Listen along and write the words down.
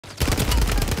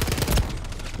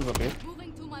He's up here.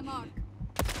 Moving to my mark.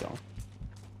 Go.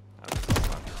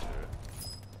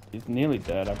 He's nearly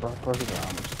dead. I broke his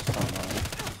arm, which is so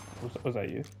annoying. Was that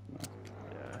you? No.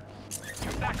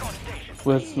 You're back on station.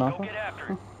 With Go sniper? get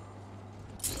after it.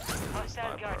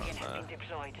 Hostile Guardian has been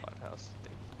deployed. Lighthouse.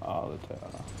 Oh, the tower.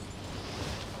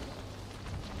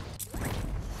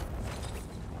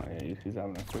 Oh, yeah, he's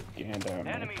having a quick gander at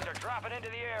me. Enemies are dropping into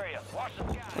the area. Watch them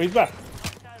guys. Oh, he's back!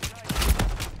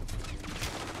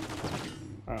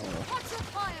 Oh, well. Watch your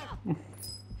fire.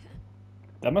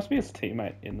 That must be his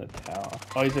teammate in the tower.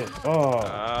 Oh, he's in.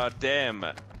 Oh. Damn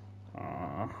it.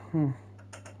 Hmm.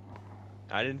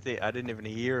 I didn't even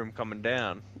hear him coming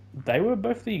down. They were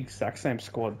both the exact same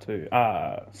squad too.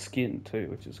 Skin too,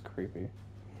 which is creepy.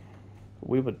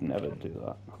 We would never do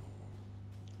that.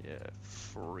 Yeah,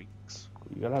 freaks.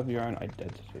 You gotta have your own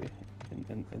identity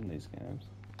in these games.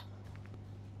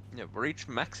 Yeah, reach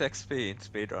max XP in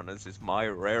speedrunners is my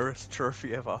rarest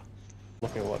trophy ever.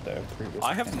 Look at what their previous.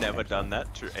 I have never done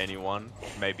that to anyone,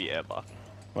 maybe ever.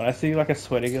 When I see like a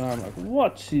sweaty guy, I'm like,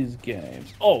 what's his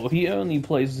games? Oh, he only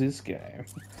plays this game.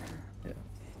 Yeah,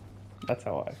 that's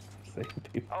how I see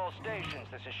people. All stations,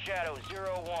 this is Shadow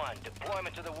 01.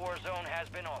 Deployment to the war zone has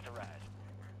been authorized.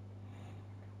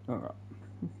 Alright.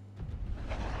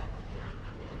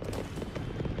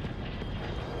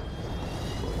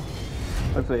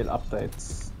 Hopefully it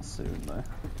updates soon though.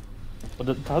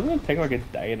 But doesn't it take like a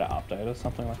day to update or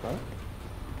something like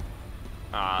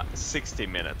that? 60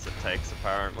 minutes it takes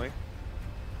apparently.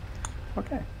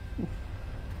 Okay.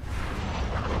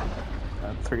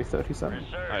 At 3:37.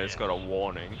 I just got a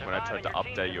warning when I tried to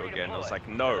update you again. It was like,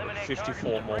 no,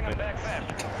 54 more minutes.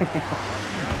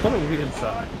 What a weird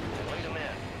sign.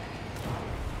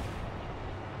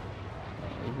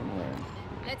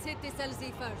 Let's hit this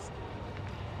LZ first.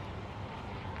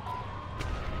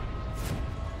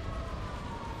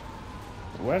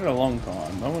 We waited a long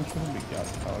time. No one should be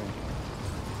going.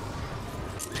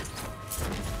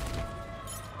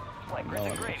 Like No Chris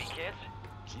one and Gravy, is. kids.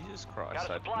 Jesus Christ, Got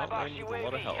a I did supply not know box you needed a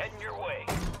lot of UAV health. heading your way.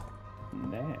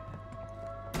 Nah.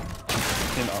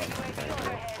 In orange. Okay,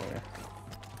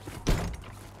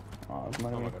 oh, there's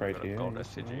not Oh even my a god, crate I got a here. gold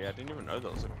SCG. I didn't even know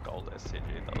there was a gold SCG.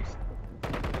 That was...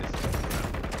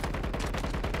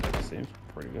 Seems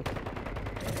pretty good.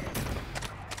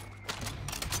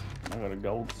 I got a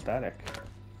gold static.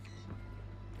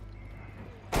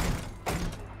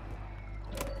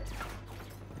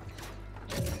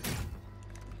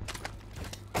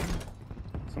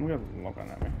 Someone got looking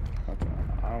at me. Okay.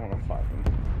 I don't want to fight them.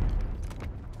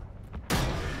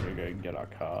 We go get our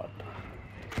card.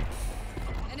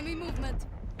 Enemy movement.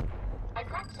 I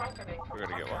cracked siphoning from We're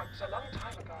gonna get one. contracts a long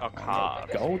time ago. A card.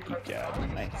 Gold you get.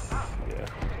 Nice. Yeah.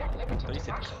 I thought you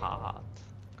said card.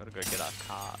 Gotta go get our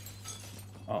card.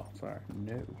 Oh, sorry.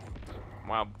 No.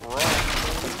 Wow, bro.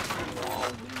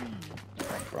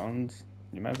 Bronze.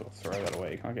 You might as well throw that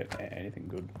away. You can't get anything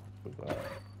good with that.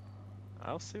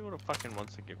 I'll see what it fucking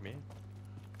wants to give me.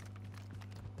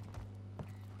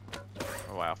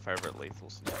 Oh wow, favorite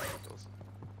lethals and lethals.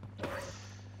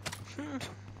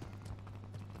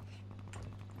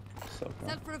 So good.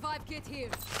 Self-revive kit here.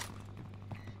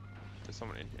 There's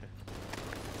someone in here.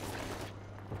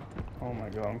 Oh my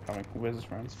god, I'm coming. Where's his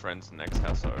friend? His friend's next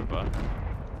house over.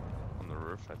 On the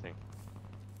roof, I think.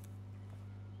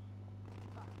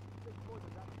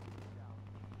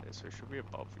 Yeah, so it should be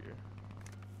above you.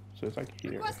 So it's like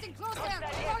here. Requesting close air.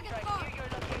 Target mark.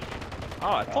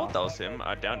 Oh, I thought that was him.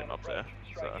 I downed him up there.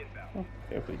 So. Oh,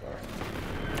 carefully, guys.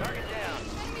 Target down.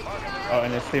 Oh,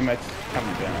 and his teammate's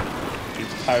coming down. He's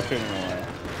parachuting away.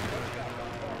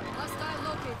 Hostile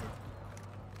located.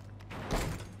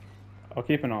 I'll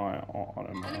keep an eye on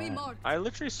him. Enemy marked. I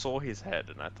literally saw his head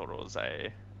and I thought it was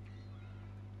a...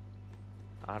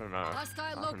 I don't know. Hostile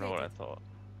I don't know what I located. thought.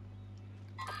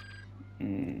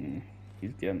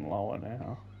 He's getting lower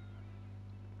now.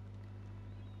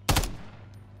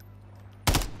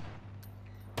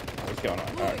 What's going on?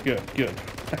 Alright, good, good.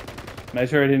 Make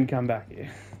sure he didn't come back here.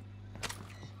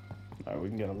 Alright, we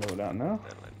can get a load out now.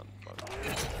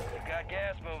 We've got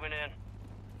gas moving in.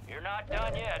 You're not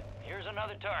done yet. Here's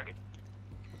another target.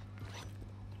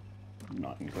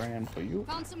 9 grand for you.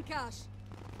 Found some cash.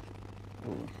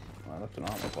 Ooh, wow, that's an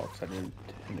armor box. I didn't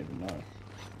even know.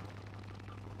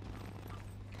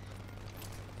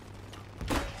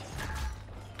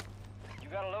 You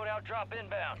got a loadout drop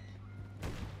inbound.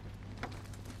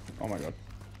 Oh my god.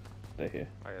 They're here.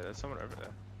 Oh yeah, there's someone over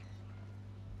there.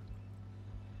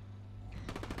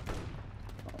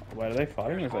 Oh, wait, are they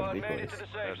fighting or is that Squad made it decoys? to the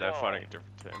safe They're zone. fighting a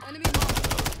different team. Enemy marked.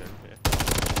 Another team here.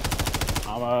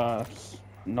 Armor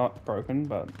not broken,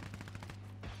 but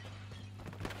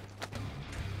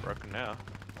broken now.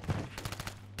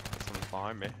 Someone's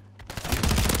behind me.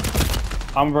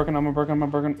 I'm broken.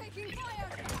 Taking fire.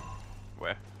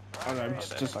 Where? Oh no,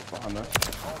 just like behind us.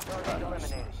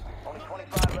 Only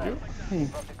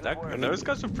 25 left. Those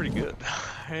guys are pretty good.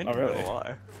 I ain't Oh, really? gonna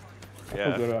lie. feel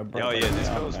Yeah. good I broke Oh yeah, them this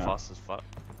guy down was now. fast as fuck.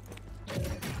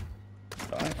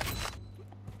 Right.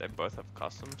 They both have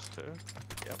customs too.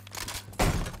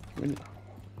 Yep.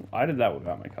 I did that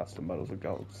without my custom, but it was a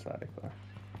gold static though.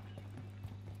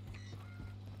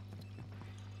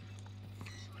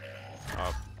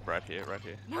 Oh, right here, right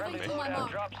here. Moving Me. to my mark.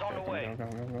 Drops on the way.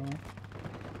 Go.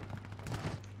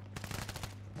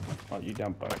 Oh, you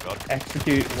down both. Oh my god.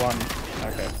 Execute one.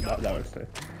 Okay, that works too.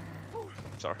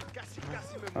 Sorry.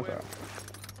 That's alright.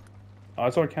 Oh, I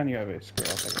saw a canny over here. Screw it,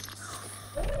 I'll take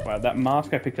it. Wow, that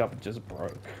mask I picked up just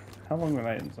broke. How long were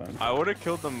they in zone? I would have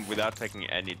killed them without taking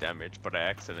any damage, but I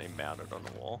accidentally mounted on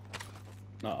the wall.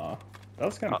 That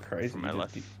was kind of crazy. From my You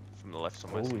left, just- from the left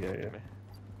somewhere. Oh, someone yeah, looked at yeah. me.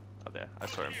 Oh, there. I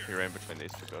saw him. He ran between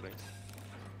these two buildings.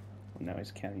 Now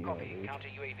he's canny over Copy. here. Counter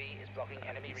UAV is blocking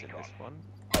enemy He's in recon. this one.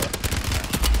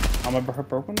 I'm a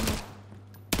broken.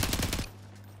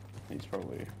 He's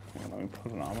probably. Well, let me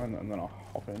put an armor and then I'll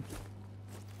hop in.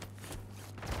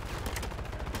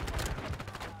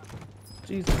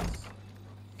 Jesus.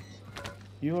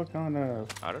 You are kind of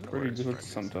I don't know where pretty his good friend is.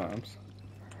 sometimes.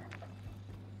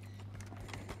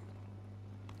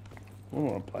 I don't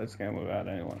want to play this game without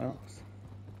anyone else.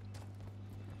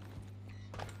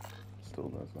 Still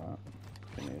does that.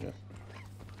 If you need it.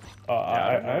 Oh, Yeah,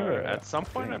 I don't know. have a At some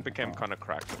point, I thing. became Oh. kind of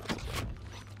cracked.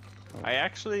 I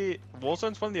actually,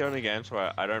 Warzone's one of the only games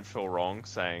where I don't feel wrong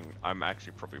saying I'm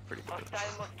actually probably pretty good.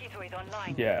 Hostile mosquito is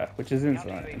online. Yeah, which is Counter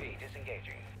insane. UAV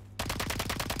disengaging.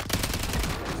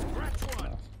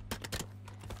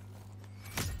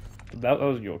 That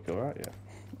was your kill, right? Yeah,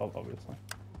 obviously.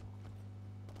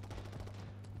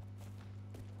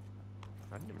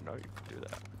 I didn't even know you could do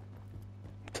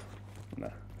that.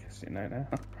 No, guess you know now.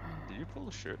 Did you pull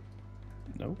the shoot?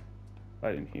 Nope,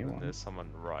 I didn't hear And one. there's someone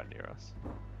right near us.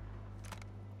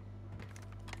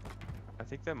 I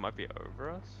think they might be over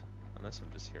us, unless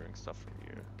I'm just hearing stuff from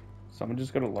you. Someone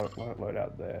just got a load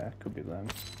out there. Could be them.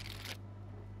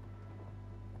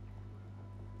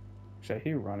 Actually, I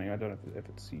hear running. I don't know if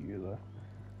it's you though.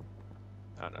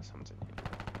 Oh no, someone's in here.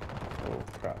 Oh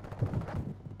crap!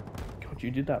 God,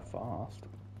 you did that fast.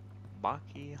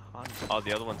 Baki Hunt. Oh,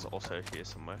 the other one's also here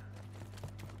somewhere.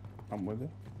 I'm with it.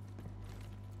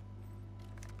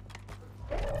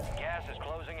 Gas is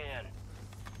closing in.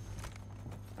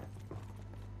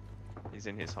 He's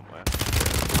in here somewhere.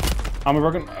 I'm a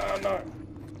broken. Oh no!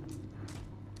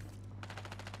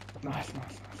 Nice.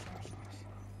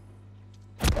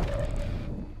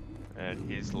 And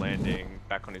he's landing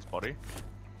back on his body.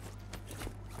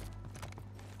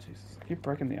 Jesus, I keep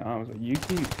breaking the arms. But you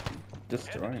keep Head to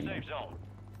destroying the me. safe zone.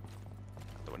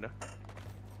 Out the window.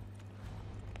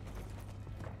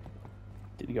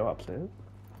 Did he go upstairs?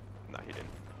 No, he didn't.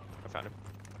 I found him.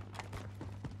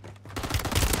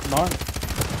 Mine.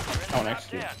 Oh, Top next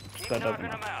to you. 10. Keep That knocking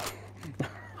doesn't them out.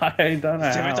 I don't know.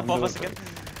 Is he how meant to I'm pop doing us again? it.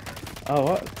 Oh,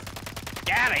 what?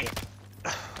 Got it!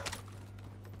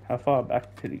 How far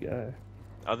back did he go?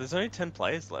 Oh, there's only 10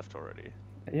 players left already.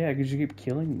 Yeah, because you keep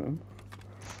killing them.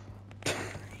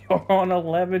 You're on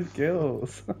 11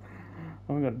 kills.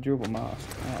 Oh my god, durable mask.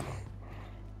 Oh.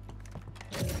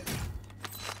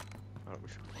 Oh, we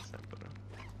should place that better.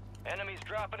 Enemies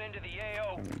dropping into the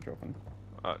AO. I'm dropping.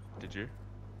 Oh, did you?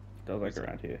 That was like Who's that?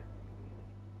 around here.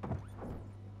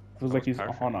 It was like he's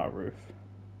perfect. on our roof.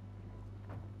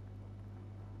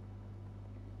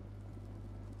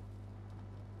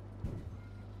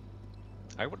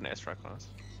 I wouldn't airstrike on us.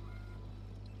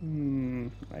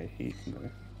 I hate no.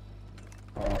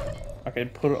 Oh. Okay,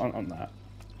 put it on that.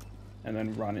 And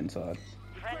then run inside.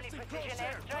 Friendly precision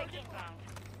airstrike inbound.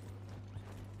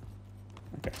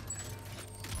 Okay.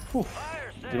 Whew.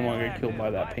 Didn't want to get killed by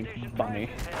that pink bunny.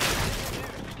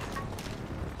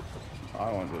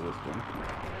 I want to do this one.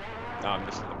 No, I'm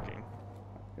just looking.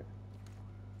 Okay.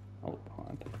 I'll look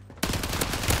behind.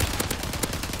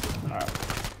 Alright.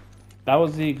 That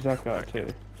was the exact guy too.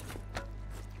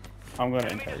 I'm gonna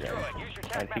Enemy interrogate destroyed. him. Use your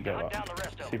How'd tac he map to go hunt up? down the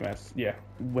rest of See them. my yeah.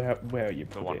 Where you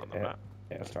put one the on the map.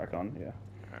 airstrike on? Yeah.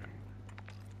 Alright.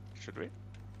 Should we?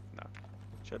 No.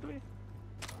 Should we?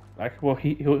 Like, well,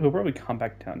 he'll probably come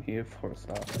back down here for a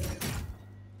start.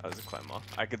 That was a clamor.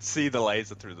 I could see the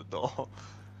laser through the door.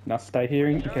 Now stay here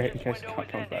in case Resurgence he window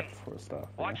is comes back ending. for a start.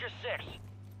 Watch your six.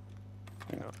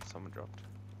 Yeah. No, someone dropped.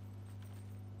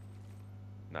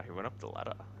 No, he went up the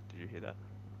ladder. Did you hear that?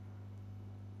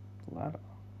 Ladder.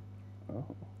 Oh.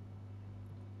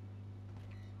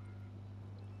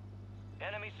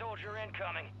 Enemy soldier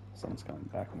incoming. Sun's coming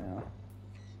back now.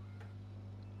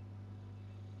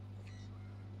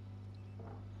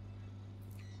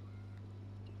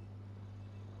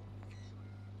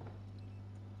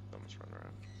 Someone's running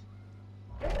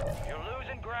around. You're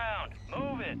losing ground.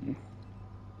 Move it.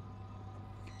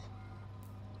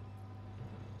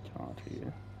 Can't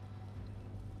hear.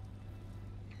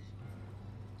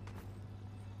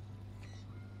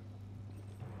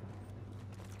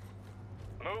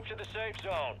 Move to the safe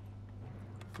zone.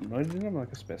 No, I didn't have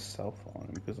like a spare cell phone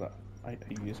because I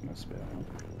use my spare one.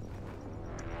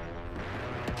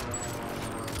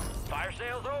 Fire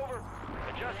sales over.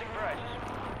 Adjusting prices.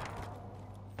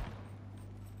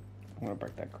 I'm gonna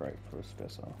break that crate for a spare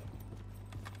cell.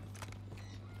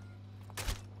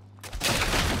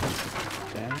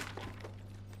 Damn.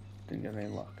 Didn't get any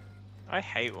luck. I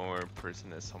hate when we're in prison,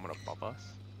 there's someone above us.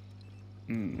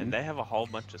 Mm. And they have a whole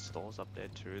bunch of stores up there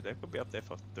too. They could be up there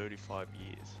for 35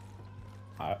 years.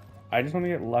 I just want to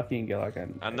get lucky and get like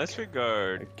an... Unless we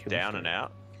go a kill down streak. and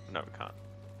out. No, we can't.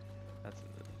 That's in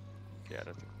the... Yeah, I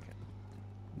don't think we can.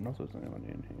 I'm not supposed to anyone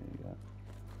in here yet.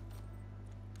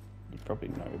 You probably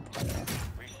know by now.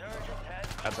 Resurgence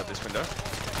has Outside this window.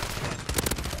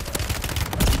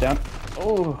 Down.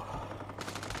 Oh.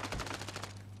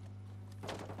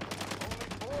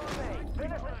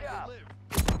 finish the job.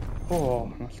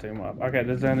 Oh, let's do them up. Okay,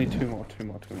 there's only two more.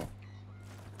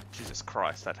 Jesus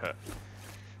Christ, that hurt.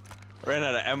 I ran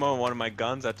out of ammo on one of my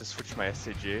guns. I had to switch my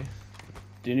SCG.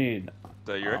 Do you need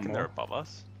So you reckon armor? they're above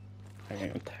us? I can't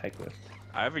even take this.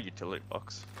 I have a utility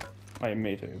box. Oh, yeah,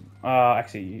 me too.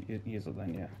 Actually, use it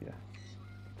then, yeah.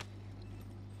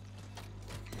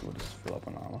 We'll just fill up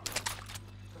on armor.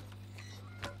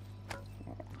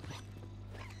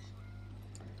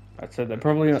 I'd say they're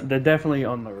definitely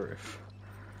on the roof.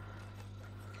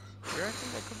 You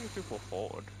reckon there could be people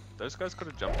forward? Those guys could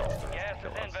have jumped off the roof Gas to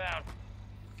is kill us. inbound.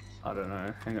 I don't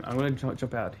know. Hang on, I'm gonna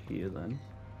jump out here then.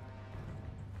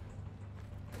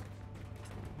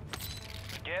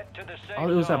 Get to the safe Oh,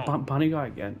 it was zone. that bunny guy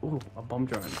again. Ooh, a bomb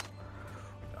drone.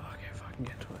 Okay, if I can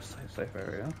get to a safe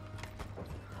area.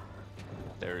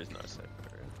 There is no safe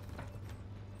area.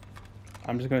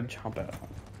 I'm just gonna jump out.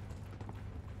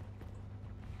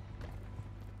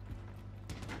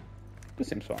 This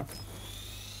seems fine.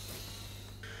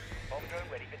 Bomb drone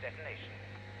ready for detonation.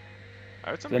 I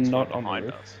heard They're something not on the behind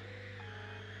roof. us.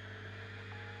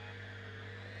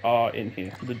 Oh, in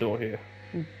here. The door here.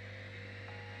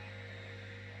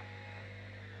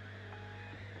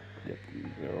 Yep,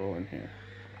 they're all in here.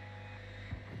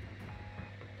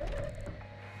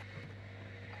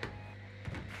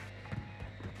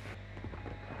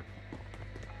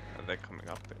 Are they coming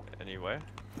up anywhere?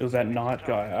 It was that night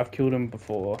guy. I've killed him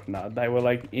before. No, they were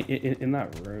like in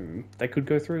that room. They could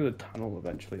go through the tunnel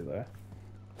eventually though.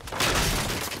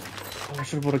 Oh, I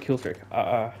should have bought a kill streak.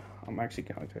 I'm actually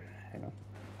going to. Hang on.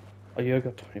 Oh, you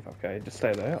got 25k. Just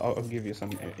stay there. I'll give you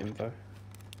some info.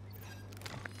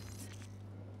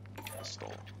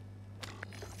 Stall.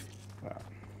 Wow.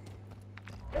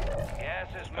 Gas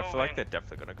is moving. I feel like they're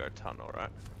definitely gonna go tunnel, right?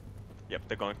 Yep,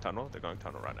 they're going tunnel. They're going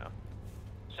tunnel right now.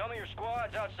 Some of your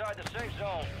squads outside the safe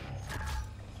zone.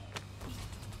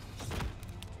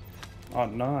 Oh,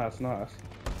 nice. Solid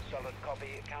copy.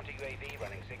 Counter UAV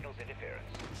running signals interference.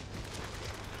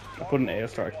 I put an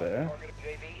airstrike there. Target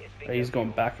UAV is being But he's gone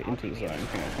reviewed. back into the zone.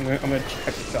 Hang on. I'm gonna check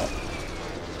this out.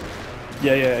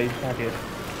 Yeah, he's back here.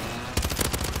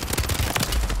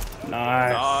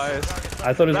 Nice. Nice.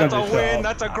 I thought it was That's gonna a be win. shot.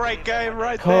 That's a great game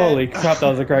right Holy there. crap, that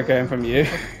was a great game from you.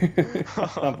 I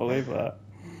can't believe that.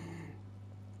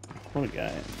 What a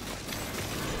game.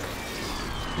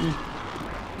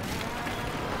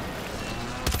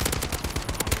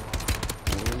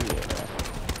 Oh, yeah.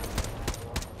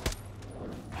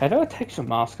 How do I take your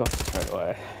mask off straight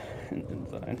away in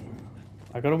zone?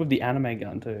 I got it with the anime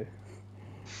gun too.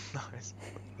 Nice.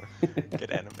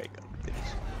 Get anime gun,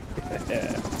 bitch.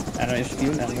 Yeah. Anime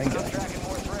steal anime gun. Tracking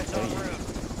more threats en route.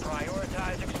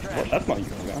 Prioritize What? extraction. That's not your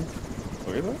gun.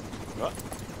 Or is it? What?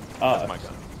 Oh, That's my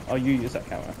gun. Oh, you use that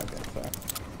camera. Okay, sorry.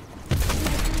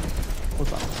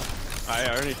 What's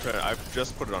that? I've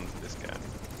just put it on for this game.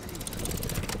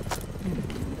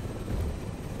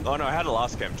 Oh no, I had it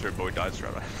last game too, but we died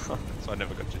straight away. So I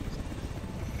never got to use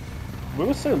it. We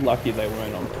were so lucky they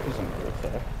weren't on prison roof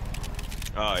though.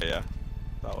 Oh yeah.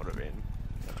 That would have been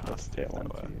That's nasty if tier they 1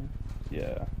 were. for you.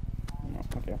 Yeah.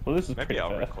 Oh, okay. Well, this is Maybe pretty I'll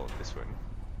fair. recall this win.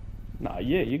 Nah,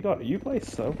 yeah, you play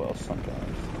so well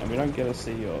sometimes, and we don't get to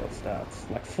see your stats.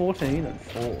 Like 14 and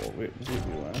 4, we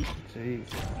weren't. Jeez.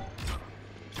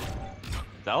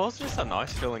 That was just a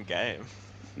nice feeling game.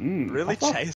 I Really thought- chased